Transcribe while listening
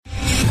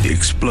The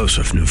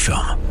explosive new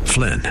film,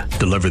 Flynn,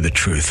 deliver the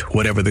truth,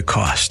 whatever the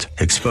cost,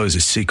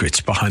 exposes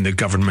secrets behind the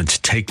government's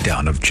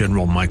takedown of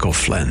General Michael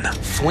Flynn.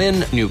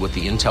 Flynn knew what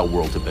the intel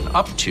world had been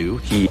up to.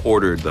 He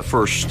ordered the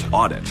first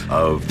audit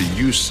of the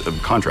use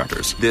of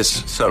contractors.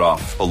 This set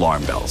off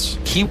alarm bells.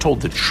 He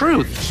told the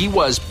truth. He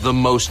was the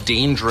most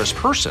dangerous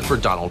person for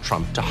Donald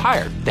Trump to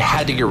hire. They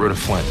had to get rid of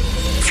Flynn.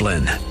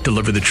 Flynn,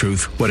 deliver the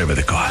truth, whatever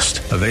the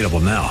cost. Available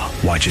now.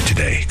 Watch it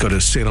today. Go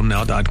to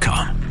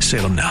salemnow.com.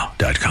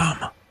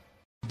 salemnow.com.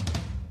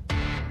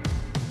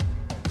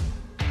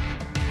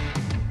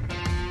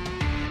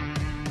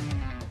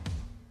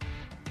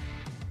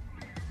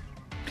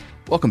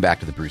 Welcome back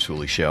to the Bruce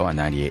Hooley Show on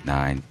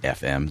 98.9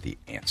 FM, The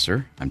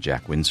Answer. I'm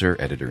Jack Windsor,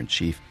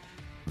 editor-in-chief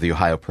of the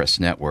Ohio Press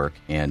Network,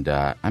 and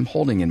I'm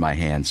holding in my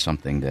hand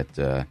something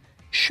that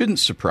shouldn't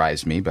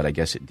surprise me, but I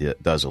guess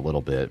it does a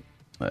little bit.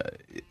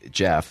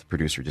 Jeff,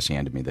 producer, just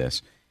handed me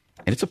this,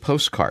 and it's a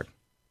postcard.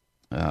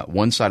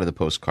 One side of the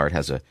postcard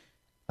has a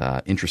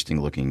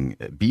interesting-looking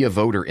Be a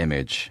Voter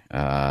image,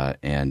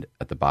 and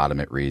at the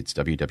bottom it reads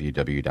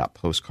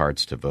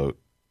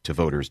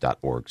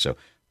www.postcardstovoters.org. So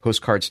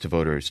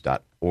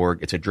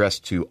postcardstovoters.org. It's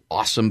addressed to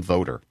awesome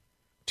voter,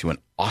 to an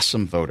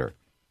awesome voter.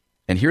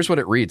 And here's what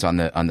it reads on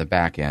the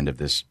back end of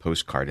this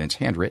postcard, and it's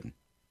handwritten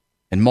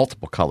in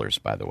multiple colors,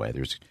 by the way.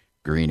 There's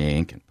green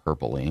ink and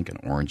purple ink and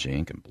orange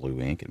ink and blue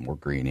ink and more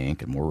green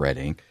ink and more red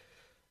ink,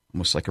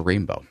 almost like a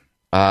rainbow.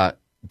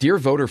 Dear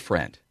voter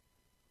friend,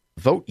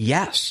 vote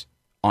yes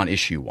on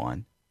issue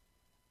 1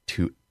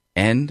 to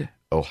end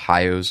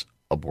Ohio's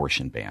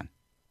abortion ban.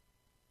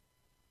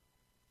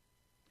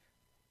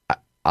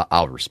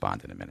 I'll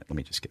respond in a minute. Let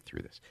me just get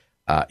through this.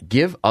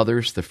 Give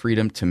others the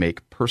freedom to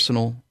make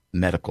personal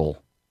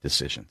medical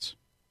decisions.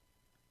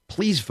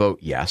 Please vote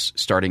yes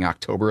starting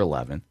October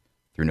 11th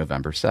through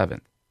November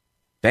 7th.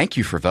 Thank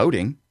you for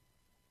voting.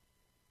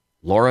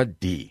 Laura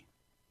D.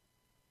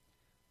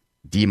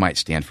 D might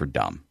stand for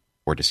dumb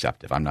or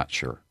deceptive. I'm not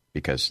sure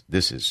because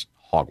this is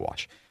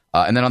hogwash.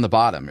 And then on the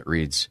bottom it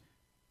reads,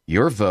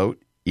 your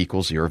vote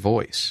equals your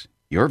voice.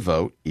 Your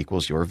vote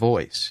equals your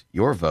voice.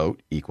 Your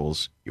vote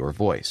equals your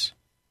voice.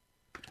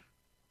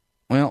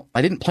 Well,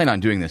 I didn't plan on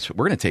doing this.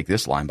 We're going to take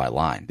this line by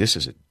line. This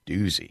is a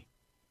doozy.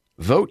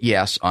 Vote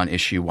yes on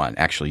issue 1.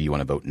 Actually, you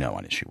want to vote no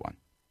on issue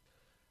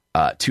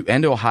 1. To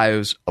end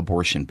Ohio's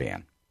abortion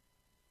ban.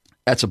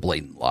 That's a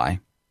blatant lie.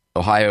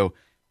 Ohio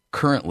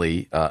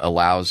currently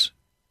allows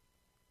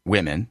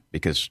women,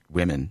 because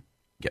women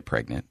get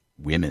pregnant,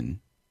 women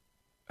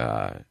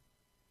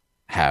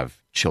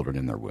have children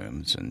in their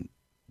wombs and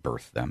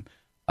birth them.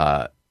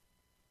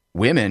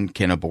 Women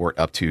can abort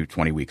up to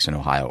 20 weeks in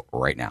Ohio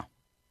right now.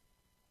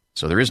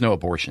 So there is no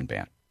abortion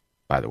ban,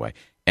 by the way.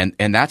 And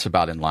that's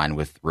about in line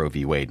with Roe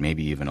v. Wade,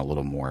 maybe even a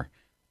little more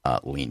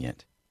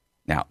lenient.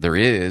 Now, there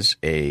is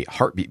a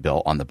heartbeat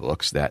bill on the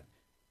books that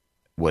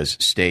was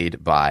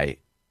stayed by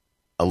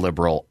a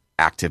liberal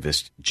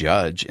activist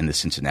judge in the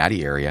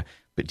Cincinnati area.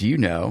 But do you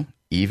know,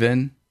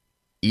 even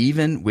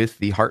with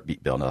the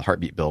heartbeat bill, now the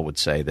heartbeat bill would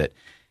say that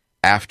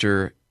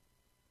after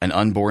an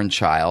unborn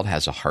child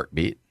has a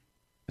heartbeat,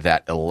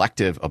 that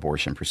elective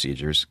abortion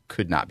procedures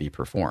could not be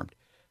performed.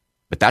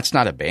 But that's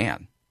not a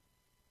ban.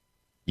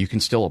 You can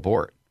still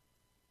abort.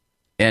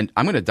 And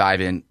I'm going to dive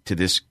into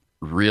this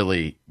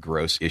really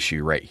gross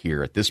issue right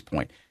here at this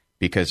point,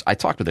 because I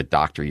talked with a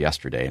doctor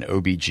yesterday, an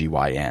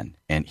OBGYN,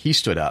 and he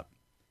stood up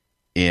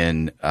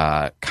in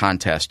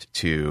contest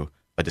to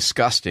a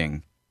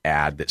disgusting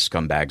ad that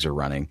scumbags are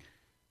running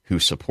who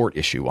support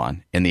issue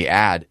 1. And the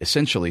ad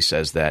essentially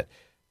says that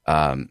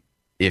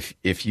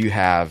if you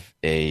have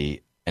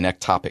an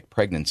ectopic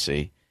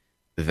pregnancy,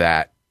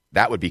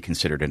 that would be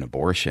considered an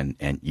abortion,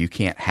 and you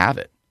can't have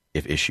it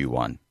if issue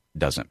 1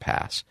 doesn't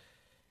pass.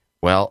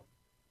 Well,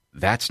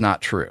 that's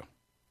not true.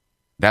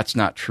 That's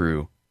not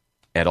true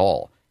at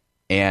all.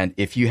 And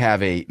if you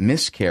have a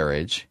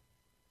miscarriage,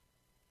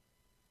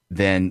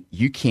 then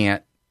you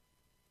can't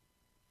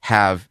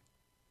have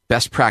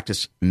best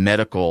practice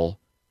medical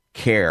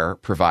care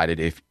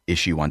provided if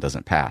issue 1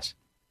 doesn't pass.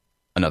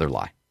 Another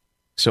lie.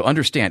 So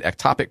understand,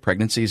 ectopic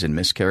pregnancies and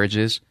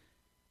miscarriages,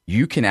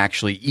 you can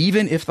actually,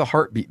 even if the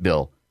heartbeat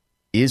bill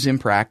is in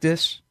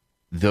practice,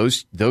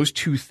 those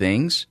two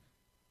things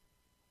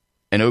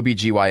an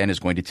OBGYN is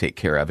going to take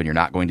care of, and you're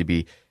not going to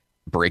be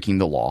breaking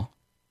the law.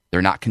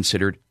 They're not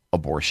considered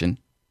abortion,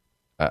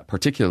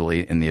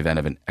 particularly in the event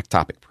of an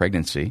ectopic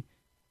pregnancy.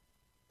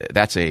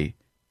 That's a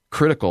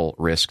critical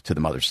risk to the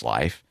mother's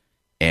life,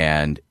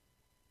 and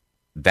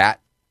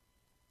that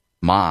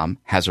mom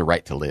has a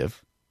right to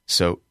live.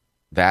 So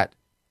that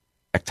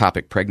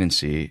ectopic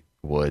pregnancy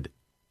would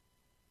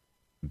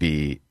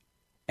be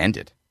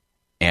ended,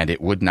 and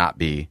it would not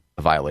be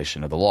a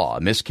violation of the law.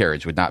 A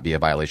miscarriage would not be a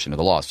violation of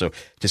the law. So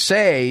to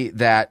say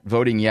that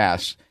voting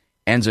yes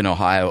ends an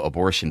Ohio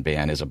abortion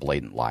ban is a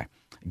blatant lie.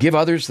 Give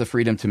others the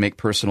freedom to make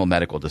personal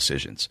medical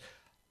decisions.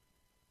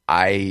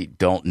 I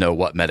don't know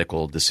what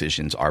medical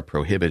decisions are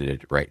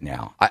prohibited right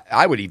now.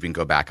 I would even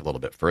go back a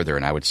little bit further,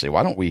 and I would say,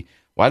 why don't we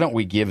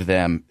give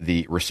them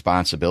the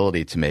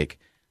responsibility to make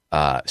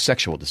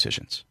sexual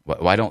decisions?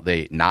 Why don't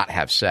they not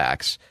have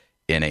sex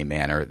in a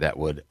manner that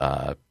would,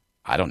 I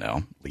don't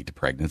know, lead to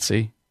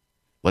pregnancy?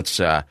 Let's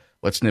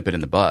nip it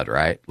in the bud,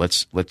 right?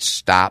 Let's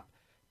stop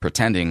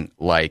pretending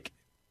like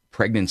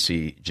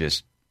pregnancy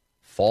just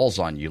falls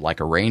on you like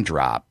a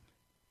raindrop.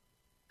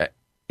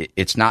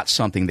 It's not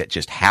something that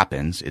just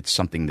happens. It's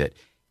something that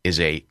is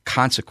a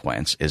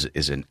consequence,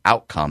 is an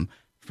outcome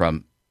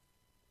from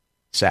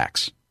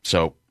sex.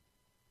 So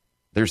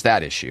there's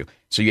that issue.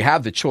 So you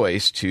have the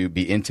choice to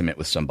be intimate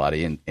with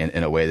somebody in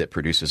a way that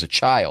produces a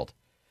child.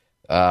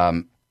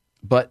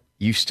 But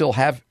you still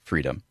have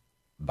freedom,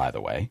 by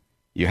the way.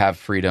 You have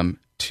freedom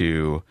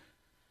to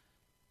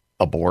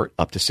abort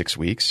up to 6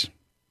 weeks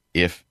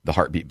if the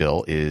heartbeat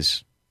bill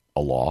is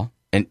a law.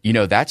 And,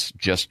 that's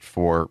just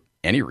for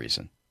any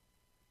reason.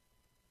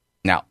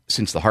 Now,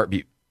 since the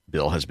heartbeat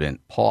bill has been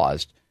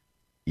paused,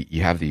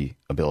 you have the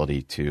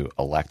ability to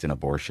elect an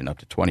abortion up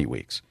to 20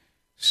 weeks.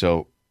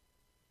 So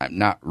I'm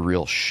not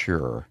real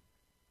sure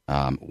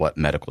what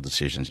medical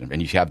decisions.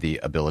 And you have the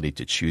ability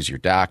to choose your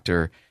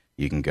doctor.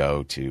 You can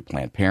go to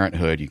Planned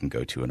Parenthood. You can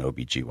go to an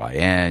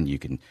OBGYN. You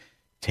can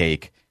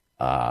take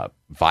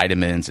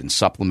vitamins and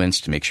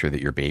supplements to make sure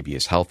that your baby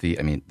is healthy.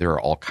 I mean, there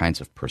are all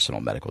kinds of personal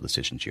medical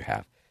decisions you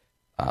have.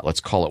 Let's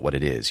call it what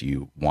it is.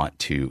 You want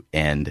to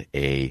end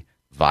a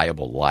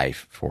viable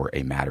life for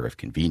a matter of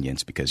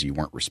convenience because you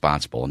weren't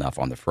responsible enough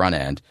on the front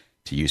end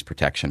to use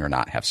protection or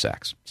not have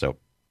sex. So,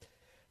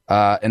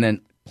 and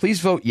then please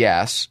vote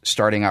yes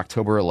starting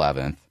October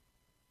 11th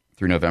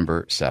through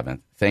November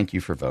 7th. Thank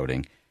you for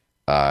voting.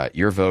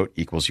 Your vote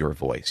equals your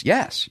voice.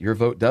 Yes, your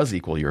vote does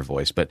equal your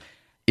voice. But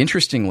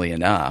interestingly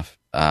enough,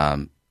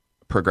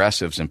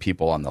 progressives and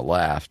people on the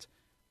left,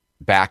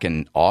 back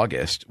in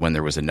August, when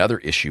there was another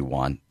issue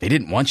won, they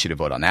didn't want you to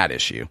vote on that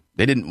issue.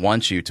 They didn't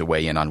want you to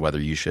weigh in on whether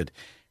you should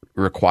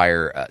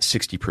require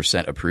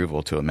 60%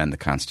 approval to amend the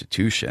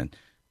Constitution.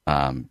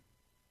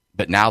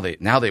 But now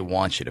they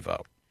want you to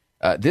vote.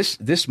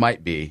 This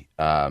might be,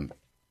 I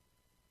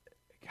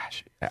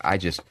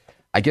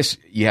guess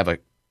you have a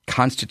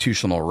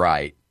constitutional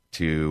right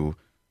to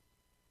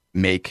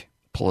make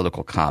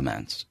political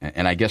comments,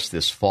 and I guess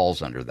this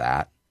falls under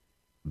that.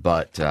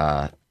 But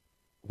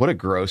what a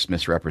gross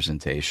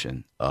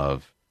misrepresentation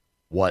of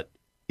what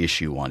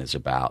issue one is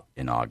about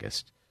in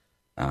August.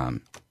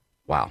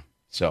 Wow.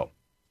 So,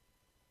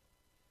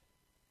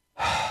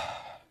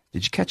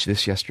 did you catch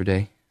this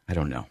yesterday? I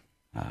don't know.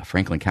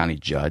 Franklin County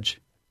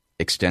judge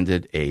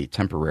extended a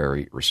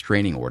temporary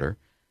restraining order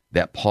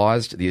that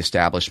paused the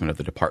establishment of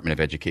the Department of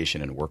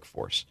Education and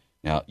Workforce.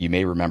 Now, you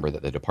may remember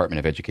that the Department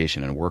of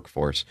Education and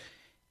Workforce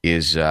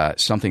is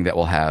something that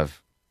will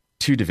have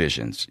two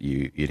divisions.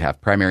 You'd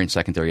have primary and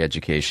secondary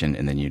education,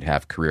 and then you'd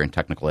have career and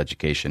technical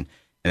education,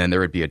 and then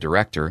there would be a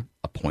director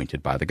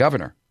appointed by the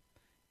governor.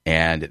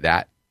 And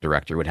that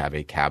director would have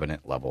a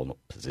cabinet-level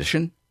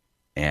position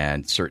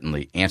and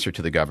certainly answer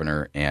to the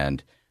governor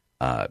and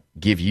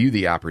give you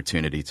the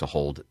opportunity to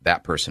hold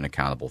that person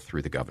accountable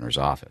through the governor's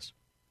office.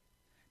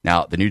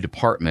 Now, the new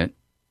department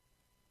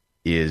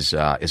is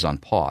on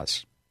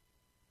pause,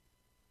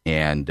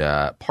 and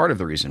part of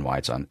the reason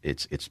why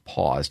it's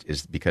paused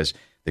is because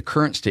the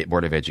current State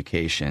Board of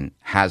Education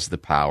has the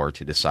power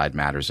to decide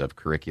matters of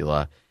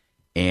curricula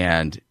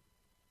and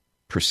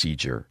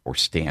procedure or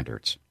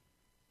standards.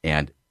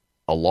 And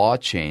a law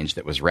change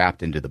that was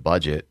wrapped into the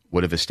budget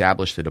would have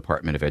established the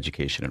Department of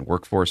Education and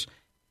Workforce,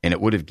 and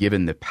it would have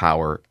given the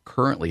power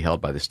currently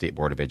held by the State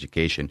Board of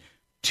Education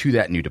to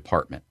that new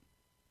department.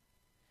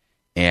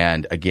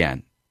 And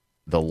again,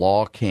 the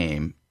law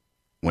came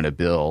when a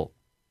bill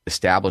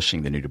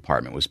establishing the new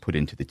department was put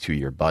into the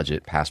 2-year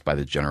budget passed by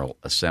the General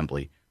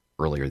Assembly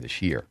earlier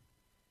this year.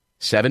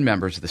 7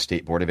 members of the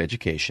State Board of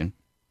Education,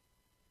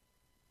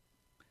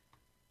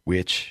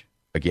 which,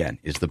 again,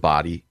 is the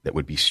body that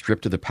would be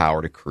stripped of the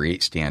power to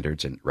create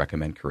standards and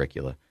recommend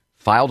curricula,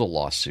 filed a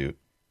lawsuit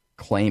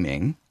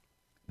claiming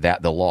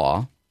that the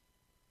law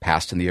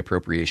passed in the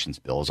appropriations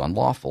bill is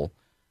unlawful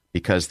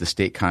because the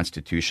state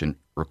constitution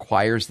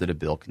requires that a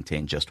bill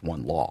contain just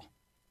one law.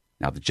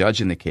 Now, the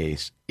judge in the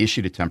case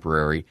issued a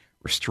temporary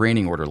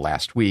restraining order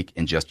last week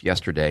and just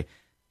yesterday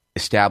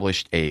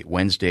established a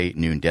Wednesday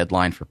noon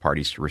deadline for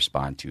parties to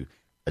respond to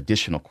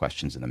additional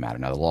questions in the matter.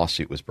 Now, the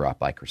lawsuit was brought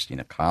by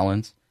Christina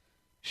Collins.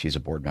 She's a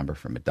board member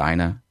from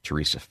Medina.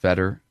 Teresa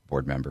Fetter,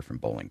 board member from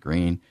Bowling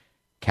Green.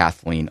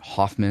 Kathleen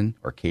Hoffman,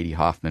 or Katie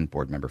Hoffman,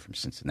 board member from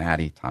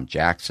Cincinnati. Tom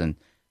Jackson,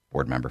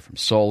 board member from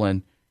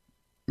Solon.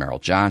 Merrill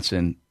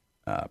Johnson,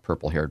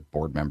 purple-haired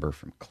board member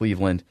from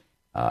Cleveland.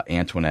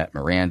 Antoinette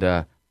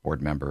Miranda,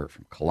 board member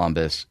from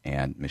Columbus.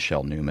 And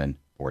Michelle Newman,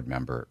 board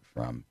member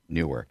from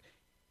Newark.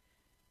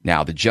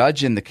 Now, the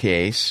judge in the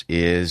case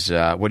is,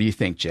 what do you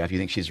think, Jeff? You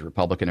think she's a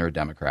Republican or a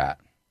Democrat?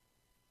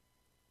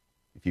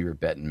 If you were a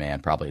betting man,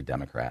 probably a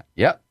Democrat.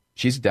 Yep,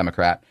 she's a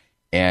Democrat.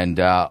 And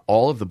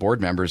all of the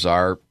board members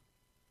are,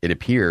 it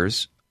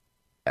appears,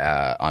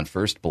 on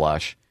first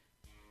blush,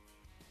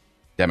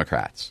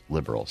 Democrats,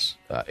 liberals.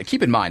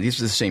 Keep in mind, these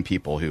are the same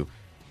people who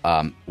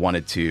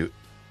wanted to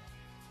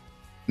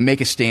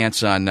take a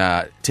stance on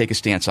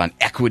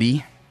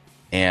equity,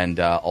 and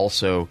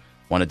also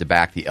wanted to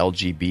back the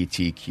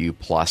LGBTQ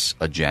plus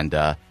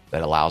agenda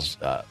that allows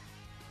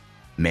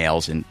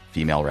males in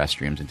female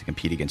restrooms and to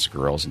compete against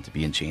girls and to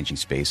be in changing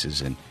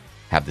spaces and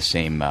have the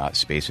same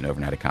space and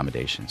overnight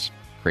accommodations.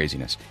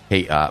 Craziness.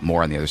 Hey,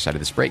 more on the other side of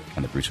this break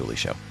on The Bruce Hooley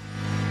Show.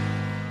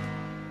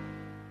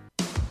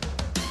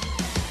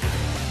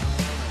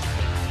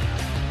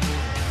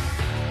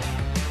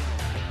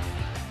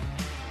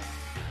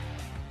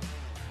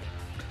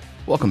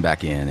 Welcome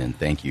back in, and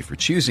thank you for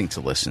choosing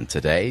to listen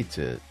today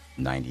to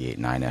 98.9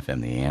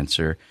 FM The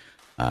Answer.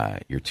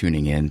 You're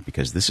tuning in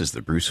because this is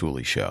The Bruce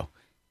Hooley Show,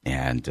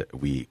 and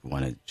we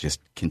want to just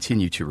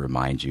continue to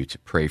remind you to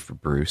pray for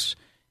Bruce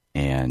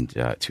and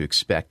to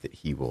expect that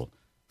he will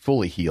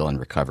fully heal and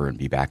recover and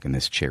be back in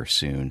this chair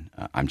soon.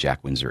 I'm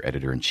Jack Windsor,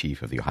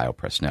 editor-in-chief of the Ohio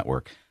Press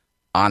Network.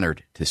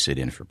 Honored to sit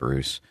in for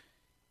Bruce.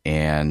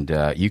 And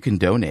you can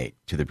donate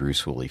to the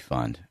Bruce Hooley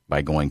Fund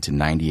by going to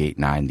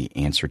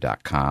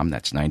 989theanswer.com.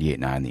 That's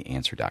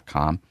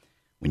 989theanswer.com.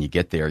 When you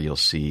get there, you'll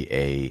see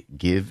a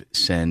Give,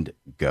 Send,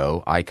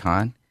 Go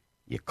icon.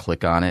 You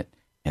click on it,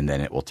 and then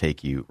it will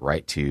take you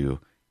right to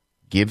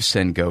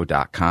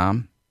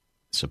givesendgo.com,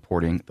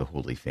 supporting the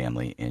Hooley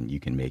family, and you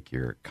can make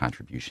your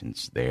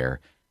contributions there.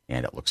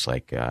 And it looks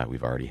like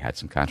we've already had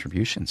some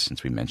contributions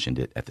since we mentioned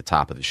it at the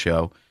top of the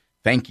show.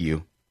 Thank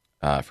you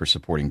for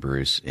supporting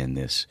Bruce in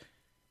this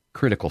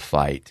critical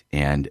fight,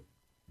 and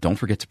don't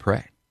forget to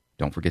pray.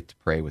 Don't forget to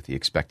pray with the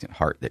expectant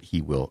heart that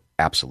he will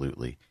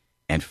absolutely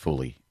and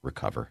fully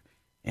recover.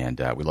 And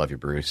we love you,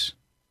 Bruce,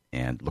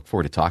 and look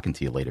forward to talking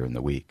to you later in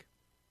the week.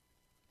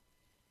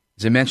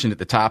 As I mentioned at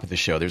the top of the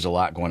show, there's a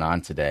lot going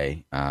on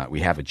today.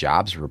 We have a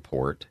jobs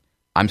report.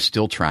 I'm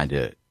still trying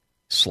to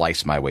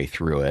slice my way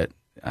through it.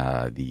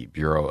 The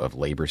Bureau of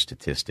Labor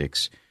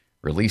Statistics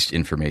released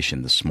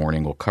information this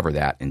morning. We'll cover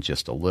that in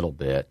just a little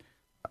bit.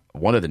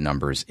 One of the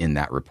numbers in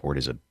that report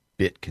is a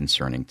bit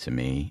concerning to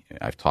me.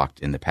 I've talked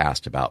in the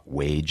past about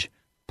wage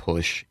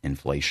push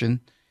inflation,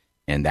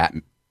 and that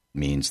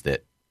means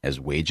that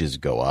as wages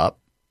go up,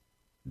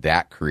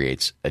 that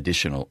creates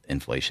additional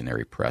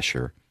inflationary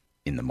pressure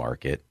in the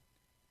market.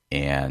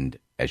 And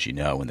as you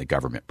know, when the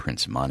government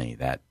prints money,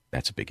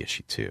 that's a big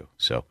issue too.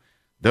 So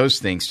those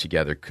things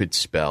together could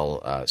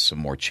spell some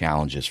more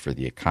challenges for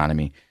the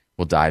economy.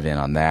 We'll dive in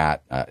on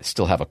that.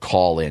 Still have a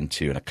call in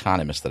to an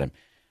economist that I'm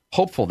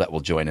hopeful that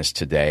will join us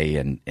today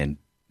and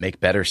make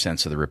better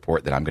sense of the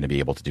report that I'm going to be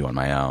able to do on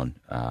my own.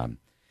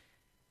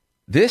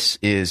 This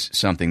is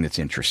something that's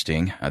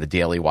interesting. The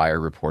Daily Wire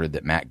reported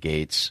that Matt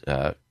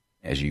Gaetz,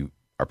 as you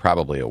are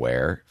probably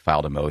aware,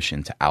 filed a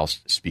motion to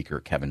oust Speaker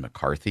Kevin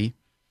McCarthy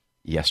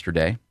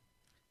yesterday.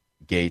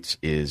 Gaetz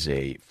is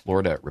a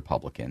Florida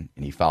Republican,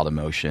 and he filed a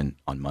motion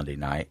on Monday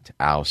night to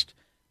oust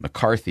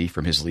McCarthy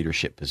from his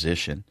leadership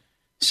position,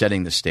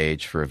 setting the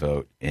stage for a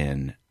vote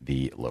in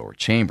the lower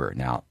chamber.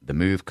 Now, the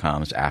move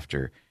comes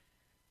after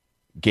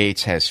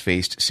Gaetz has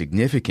faced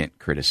significant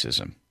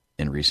criticism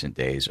in recent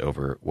days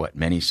over what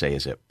many say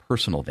is a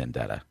personal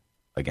vendetta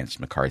against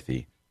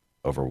McCarthy.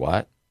 Over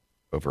what?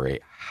 Over a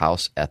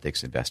House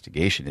ethics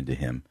investigation into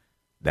him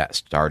that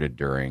started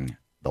during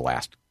the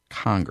last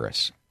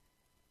Congress.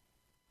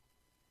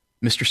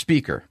 Mr.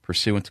 Speaker,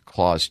 pursuant to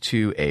Clause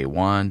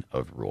 2A1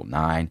 of Rule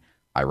 9,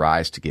 I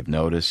rise to give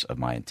notice of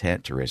my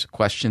intent to raise a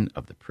question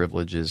of the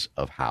privileges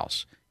of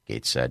House,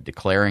 Gaetz said,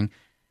 declaring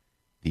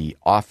the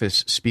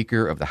office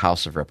Speaker of the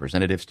House of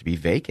Representatives to be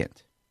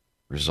vacant.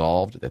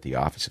 Resolved that the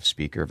office of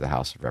Speaker of the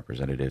House of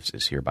Representatives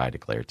is hereby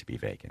declared to be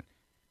vacant.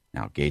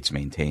 Now, Gaetz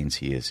maintains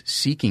he is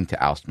seeking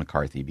to oust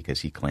McCarthy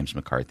because he claims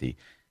McCarthy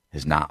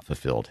has not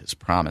fulfilled his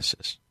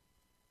promises.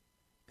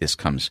 This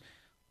comes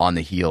on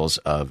the heels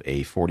of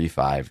a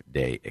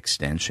 45-day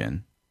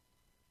extension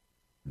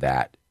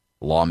that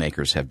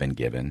lawmakers have been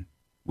given,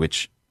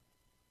 which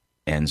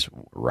ends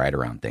right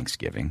around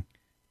Thanksgiving.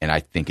 And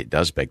I think it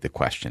does beg the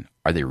question,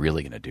 are they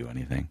really going to do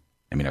anything?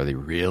 I mean, are they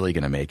really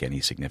going to make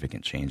any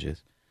significant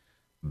changes?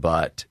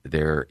 But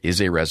there is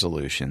a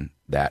resolution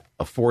that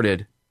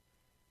afforded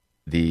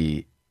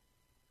the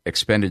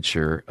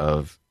expenditure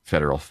of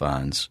federal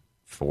funds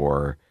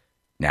for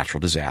natural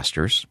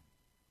disasters.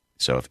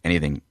 So if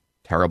anything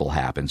terrible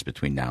happens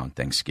between now and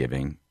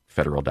Thanksgiving,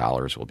 federal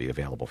dollars will be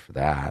available for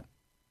that.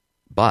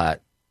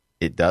 But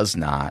it does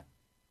not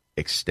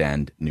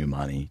extend new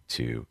money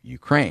to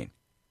Ukraine,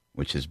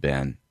 which has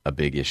been a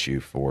big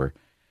issue for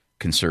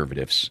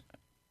conservatives.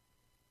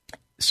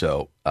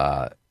 So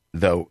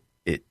though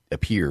it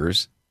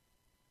appears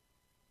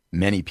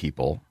many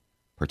people,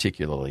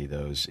 particularly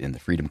those in the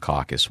Freedom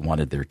Caucus,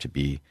 wanted there to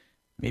be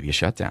maybe a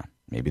shutdown.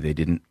 Maybe they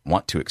didn't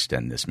want to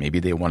extend this. Maybe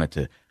they wanted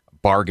to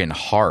bargain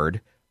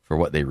hard for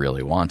what they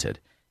really wanted.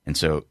 And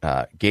so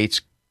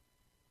Gaetz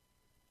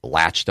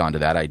latched onto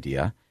that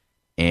idea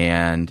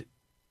and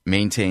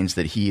maintains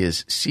that he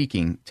is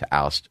seeking to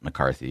oust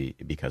McCarthy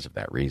because of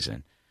that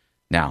reason.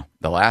 Now,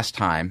 the last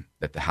time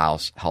that the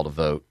House held a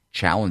vote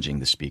challenging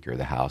the Speaker of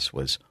the House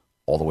was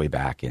all the way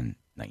back in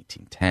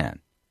 1910. A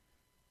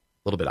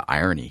little bit of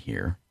irony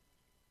here.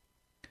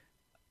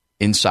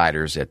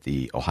 Insiders at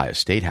the Ohio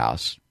State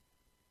House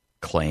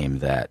claim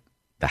that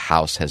the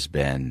House has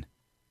been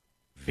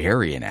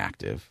very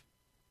inactive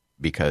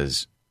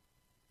because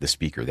the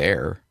speaker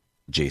there,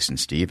 Jason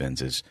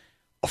Stevens, is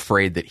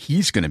afraid that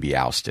he's going to be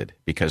ousted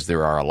because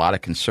there are a lot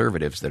of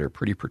conservatives that are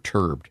pretty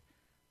perturbed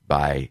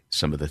by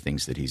some of the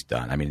things that he's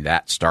done. I mean,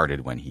 that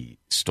started when he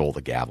stole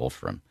the gavel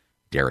from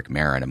Derek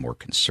Merrin, a more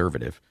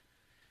conservative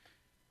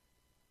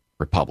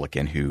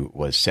Republican who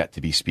was set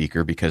to be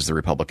speaker because the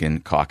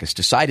Republican caucus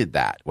decided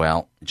that.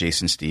 Well,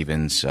 Jason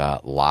Stevens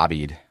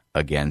lobbied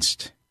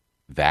against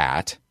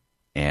that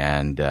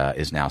and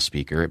is now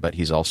speaker, but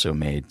he's also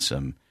made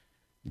some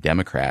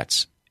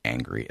Democrats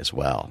angry as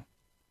well.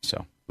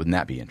 So wouldn't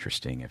that be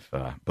interesting if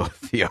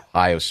both the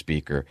Ohio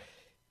speaker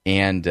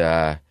and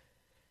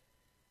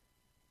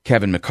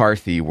Kevin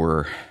McCarthy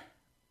were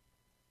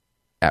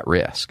at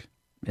risk?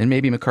 And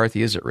maybe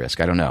McCarthy is at risk.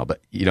 I don't know.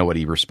 But you know what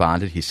he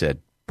responded? He said,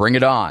 "Bring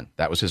it on."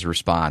 That was his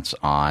response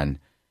on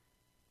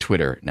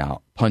Twitter.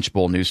 Now,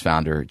 Punchbowl News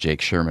founder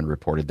Jake Sherman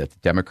reported that the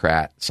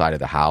Democrat side of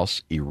the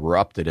House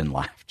erupted in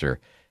laughter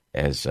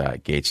as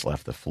Gaetz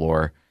left the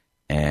floor.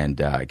 And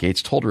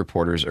Gaetz told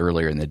reporters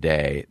earlier in the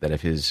day that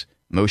if his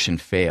motion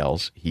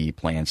fails, he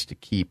plans to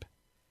keep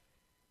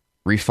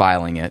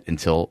refiling it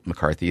until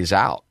McCarthy is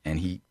out. And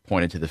he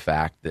pointed to the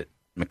fact that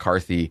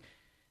McCarthy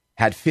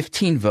had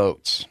 15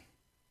 votes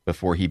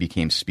before he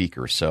became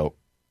speaker. So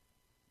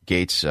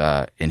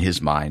Gaetz, in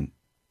his mind,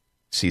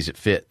 sees it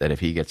fit that if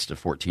he gets to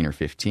 14 or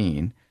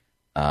 15,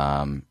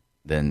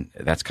 then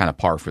that's kind of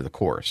par for the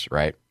course,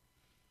 right?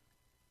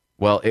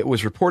 Well, it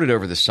was reported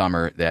over the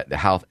summer that the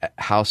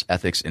House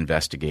ethics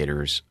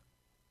investigators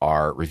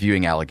are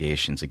reviewing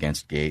allegations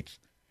against Gaetz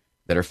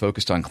that are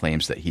focused on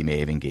claims that he may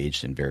have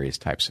engaged in various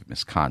types of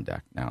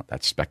misconduct. Now,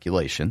 that's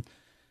speculation.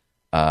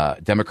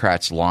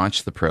 Democrats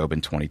launched the probe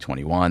in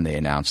 2021. They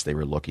announced they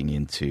were looking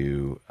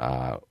into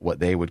what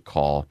they would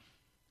call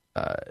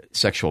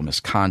sexual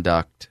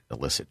misconduct,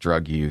 illicit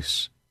drug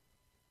use,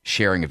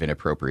 sharing of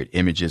inappropriate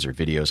images or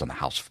videos on the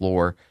House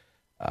floor,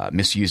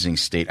 misusing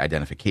state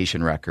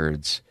identification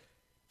records,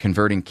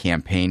 converting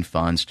campaign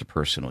funds to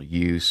personal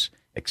use,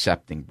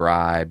 accepting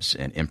bribes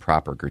and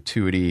improper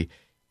gratuity,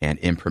 and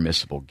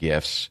impermissible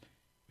gifts.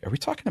 Are we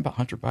talking about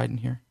Hunter Biden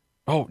here?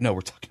 Oh, no,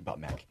 we're talking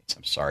about Matt Gaetz.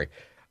 I'm sorry.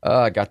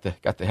 I got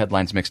the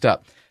headlines mixed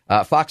up.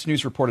 Fox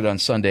News reported on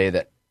Sunday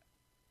that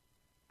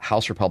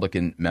House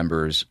Republican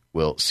members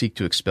will seek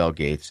to expel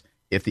Gaetz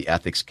if the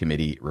Ethics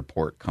Committee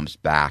report comes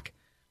back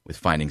with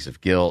findings of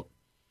guilt.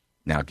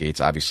 Now,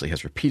 Gaetz obviously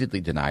has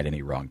repeatedly denied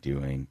any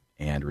wrongdoing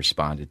and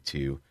responded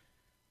to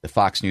the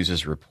Fox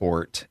News'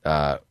 report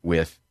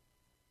with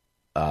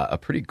a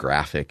pretty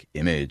graphic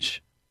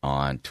image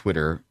on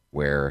Twitter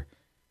where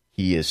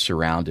he is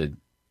surrounded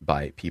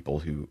by people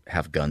who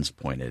have guns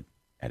pointed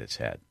at his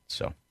head.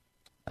 So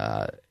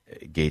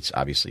Gaetz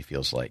obviously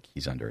feels like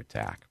he's under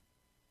attack.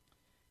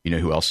 You know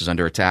who else is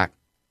under attack?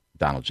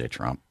 Donald J.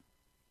 Trump.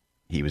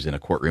 He was in a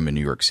courtroom in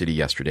New York City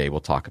yesterday.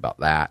 We'll talk about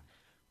that.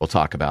 We'll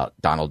talk about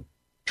Donald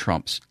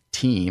Trump's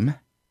team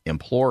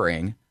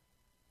imploring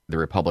the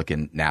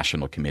Republican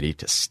National Committee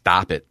to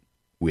stop it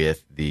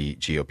with the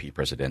GOP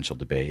presidential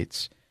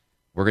debates.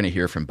 We're going to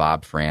hear from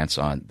Bob France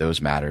on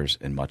those matters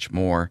and much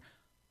more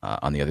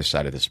on the other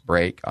side of this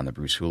break on the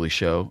Bruce Hooley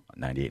Show,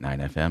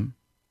 98.9 FM.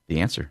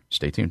 The Answer.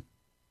 Stay tuned.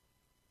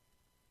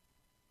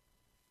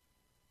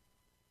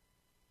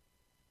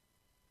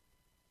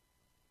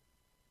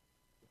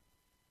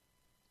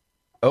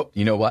 Oh,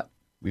 you know what?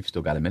 We've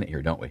still got a minute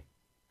here, don't we?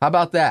 How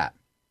about that?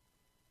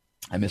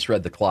 I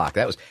misread the clock.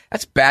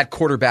 That's bad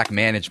quarterback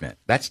management.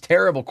 That's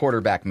terrible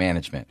quarterback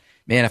management.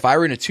 Man, if I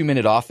were in a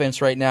 2-minute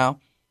offense right now,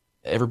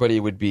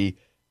 everybody would be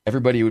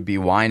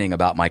whining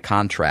about my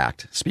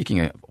contract.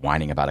 Speaking of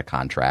whining about a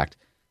contract,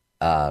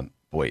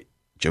 boy,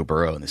 Joe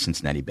Burrow and the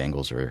Cincinnati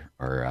Bengals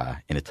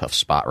are in a tough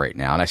spot right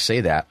now. And I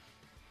say that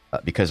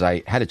because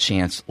I had a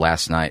chance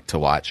last night to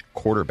watch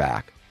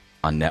Quarterback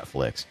on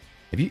Netflix.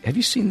 Have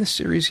you seen this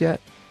series yet?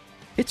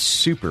 It's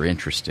super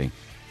interesting.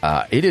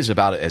 It is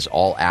about as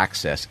all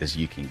access as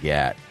you can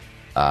get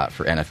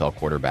for NFL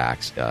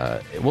quarterbacks.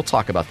 We'll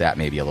talk about that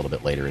maybe a little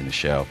bit later in the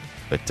show.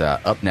 But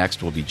up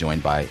next, we'll be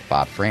joined by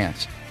Bob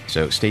France.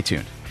 So stay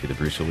tuned to the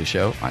Bruce Hooley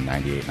Show on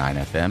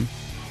 98.9 FM.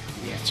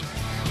 The Answer.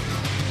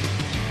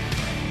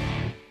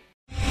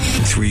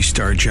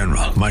 3-star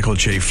General Michael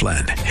J.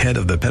 Flynn, head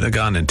of the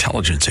Pentagon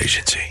Intelligence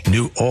Agency,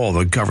 knew all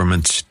the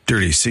government's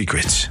dirty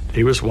secrets.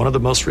 He was one of the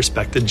most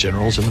respected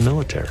generals in the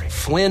military.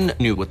 Flynn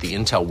knew what the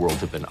intel world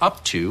had been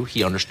up to.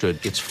 He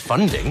understood its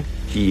funding.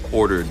 He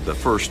ordered the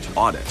first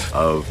audit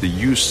of the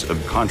use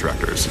of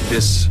contractors.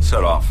 This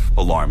set off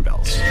alarm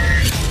bells.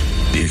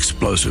 The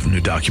explosive new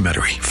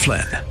documentary,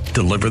 Flynn,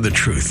 Deliver the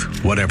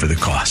Truth, Whatever the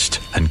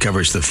Cost,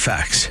 uncovers the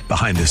facts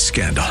behind this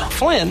scandal.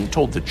 Flynn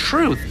told the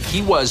truth.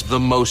 He was the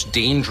most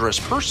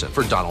dangerous person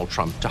for Donald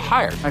Trump to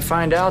hire. I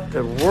find out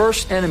the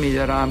worst enemy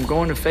that I'm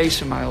going to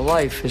face in my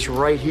life is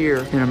right here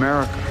in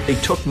America. They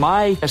took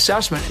my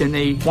assessment and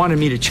they wanted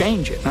me to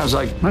change it. And I was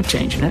like, I'm not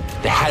changing it.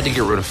 They had to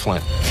get rid of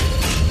Flynn.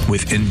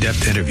 With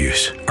in-depth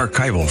interviews,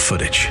 archival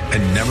footage,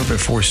 and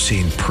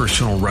never-before-seen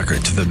personal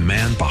records of the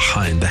man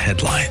behind the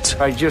headlines.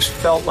 I just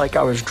felt like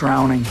I was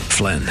drowning.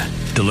 Flynn,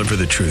 deliver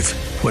the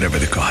truth, whatever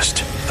the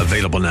cost.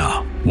 Available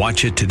now.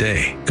 Watch it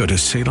today. Go to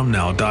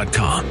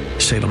salemnow.com.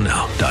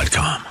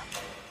 salemnow.com.